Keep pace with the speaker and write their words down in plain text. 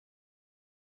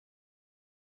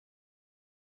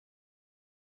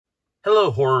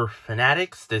Hello, horror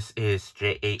fanatics. This is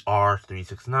J.A.R.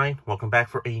 369. Welcome back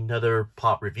for another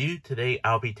pop review. Today,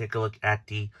 I'll be taking a look at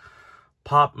the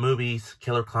pop movies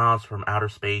Killer Klowns from Outer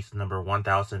Space number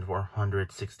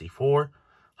 1464.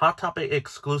 Hot Topic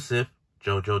exclusive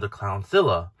Jojo the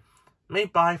Klownzilla,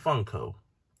 made by FUNKO.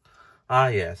 Ah,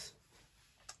 yes.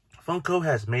 FUNKO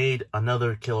has made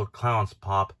another Killer Klowns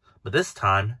pop, but this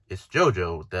time it's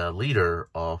Jojo, the leader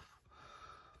of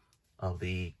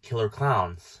the Killer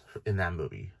Klowns in that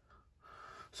movie.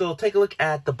 So take a look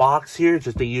at the box here,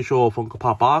 just the usual Funko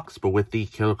Pop box, but with the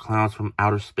Killer Klowns from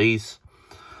Outer Space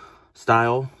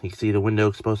style. You can see the window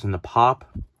exposed in the pop,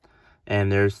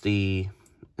 and there's the,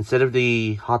 instead of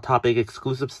the Hot Topic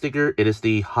exclusive sticker, it is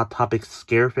the Hot Topic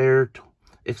Scare Fair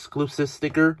exclusive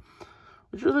sticker,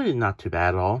 which is really not too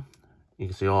bad at all. You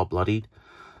can see all bloodied.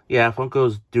 Yeah,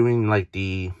 Funko's doing like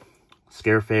the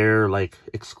Scare Fair, like,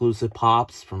 exclusive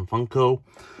pops from Funko.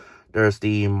 There's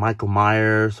the Michael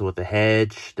Myers with the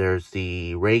hedge. There's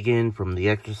the Reagan from The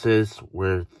Exorcist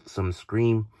with some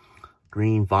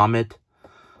green vomit.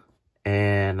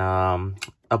 And a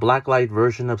blacklight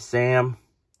version of Sam.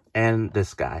 And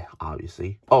this guy,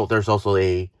 obviously. Oh, there's also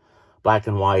a black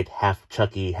and white, half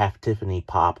Chucky, half Tiffany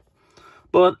pop.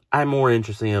 But I'm more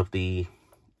interested of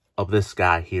this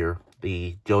guy here,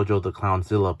 the Jojo the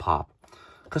Klownzilla pop.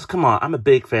 Because, come on, I'm a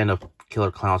big fan of Killer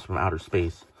Klowns from Outer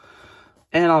Space.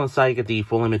 And on the side, you get the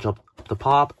full image of the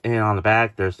pop. And on the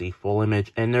back, there's the full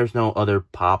image. And there's no other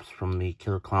pops from the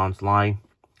Killer Klowns line.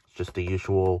 It's just the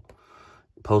usual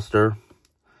poster.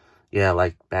 Yeah,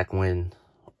 like back when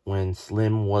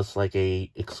Slim was like a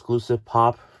exclusive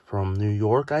pop from New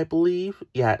York, I believe.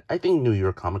 Yeah, I think New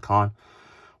York Comic Con.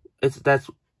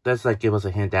 That's like give us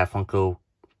a hint that Funko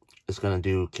is going to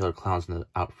do Killer Klowns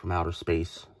from Outer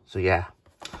Space. So, yeah.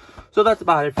 So that's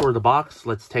about it for the box.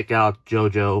 Let's take out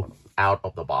Jojo out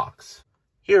of the box.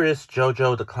 Here is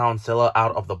Jojo the Klownzilla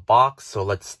out of the box. So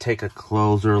let's take a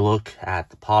closer look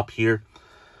at the pop here.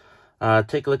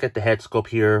 Take a look at the head sculpt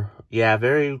here. Yeah,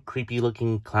 very creepy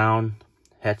looking clown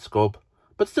head sculpt,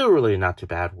 but still really not too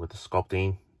bad with the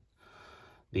sculpting.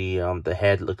 The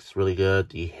head looks really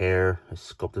good. The hair is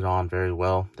sculpted on very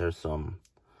well. There's some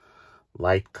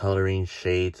light coloring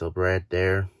shades of red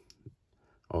there.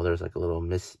 Oh, there's like a little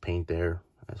mist paint there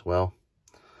as well.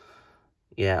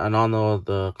 Yeah, and on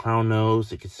the clown nose,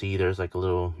 you can see there's like a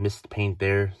little mist paint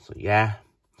there. So, yeah.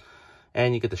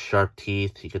 And you get the sharp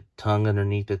teeth. You get the tongue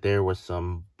underneath it there with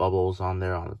some bubbles on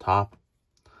there on the top.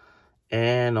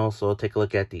 And also, take a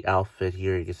look at the outfit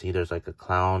here. You can see there's like a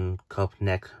clown cuff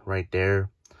neck right there.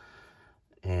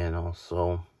 And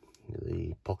also,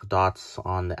 the polka dots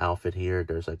on the outfit here.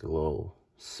 There's like a little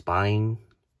spine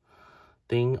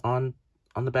thing on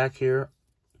the back here.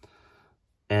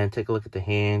 And take a look at the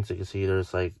hands. You can see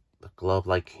there's like the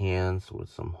glove-like hands with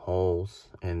some holes.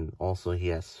 And also he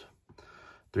has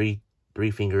three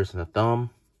fingers and a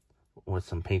thumb with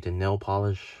some painted nail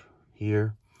polish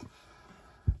here.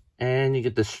 And you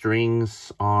get the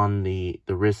strings on the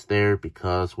wrist there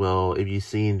because, well, if you've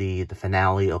seen the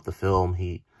finale of the film,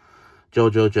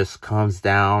 Jojo just comes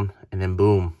down and then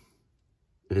boom,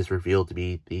 it is revealed to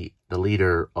be the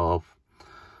leader of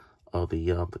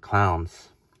the clowns.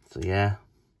 So, yeah.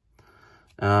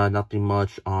 Nothing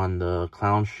much on the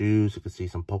clown shoes. You can see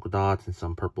some polka dots and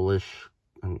some purplish,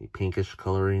 pinkish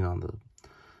coloring on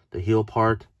the heel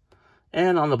part.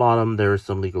 And on the bottom, there's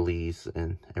some legalese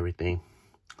and everything.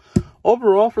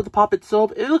 Overall, for the pop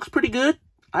itself, it looks pretty good.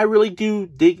 I really do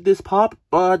dig this pop,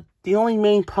 but the only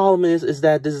main problem is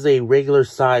that this is a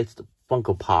regular-sized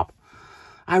Funko Pop.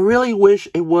 I really wish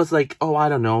it was like, oh, I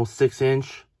don't know,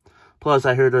 6-inch. Plus,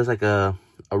 I heard there's like a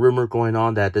rumor going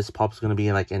on that this pop's going to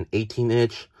be like an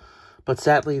 18-inch. But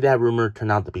sadly, that rumor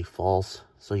turned out to be false.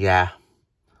 So, yeah.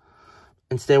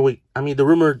 Instead, the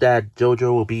rumor that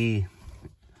Jojo will be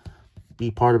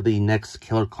part of the next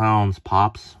Killer Klowns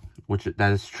pops, which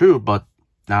that is true, but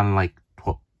not in like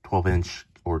 12-inch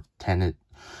or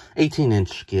 18-inch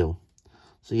scale.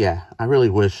 So, yeah, I really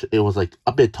wish it was like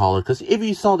a bit taller. Because if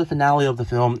you saw the finale of the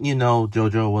film, you know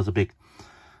Jojo was a big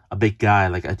guy,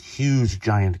 like a huge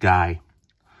giant guy.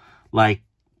 Like,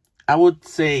 I would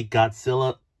say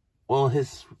Godzilla. Well,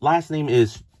 his last name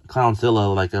is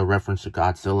Klownzilla, like a reference to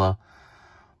Godzilla.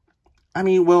 I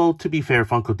mean, well, to be fair,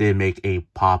 Funko did make a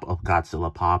pop of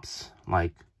Godzilla pops,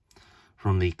 like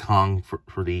from the Kong,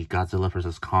 for the Godzilla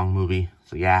vs. Kong movie.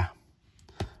 So, yeah,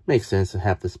 makes sense to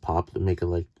have this pop to make it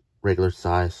like regular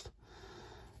sized.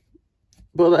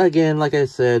 But again, like I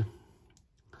said,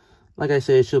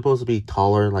 it's supposed to be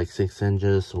taller, like 6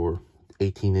 inches or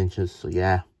 18 inches. So,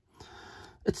 yeah.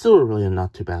 It's still really a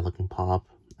not too bad looking pop,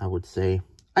 I would say.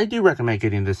 I do recommend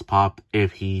getting this pop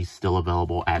if he's still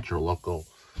available at your local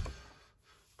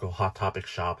Hot Topic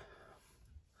shop.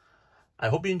 I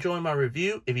hope you enjoyed my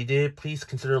review. If you did, please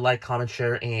consider like, comment,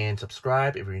 share, and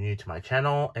subscribe if you're new to my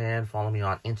channel. And follow me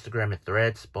on Instagram and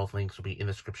Threads. Both links will be in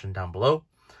the description down below.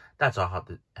 That's all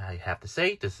I have to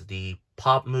say. This is the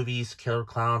Pop Movies Killer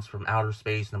Klowns from Outer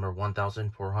Space number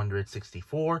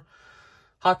 1464.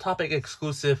 Hot Topic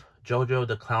exclusive Jojo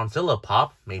the Klownzilla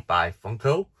pop made by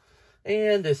FUNKO.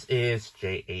 And this is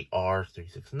J.A.R.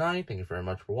 369. Thank you very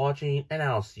much for watching. And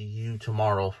I'll see you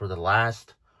tomorrow for the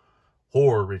last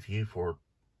horror review for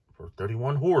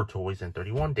 31 horror toys in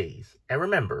 31 days. And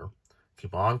remember,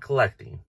 keep on collecting.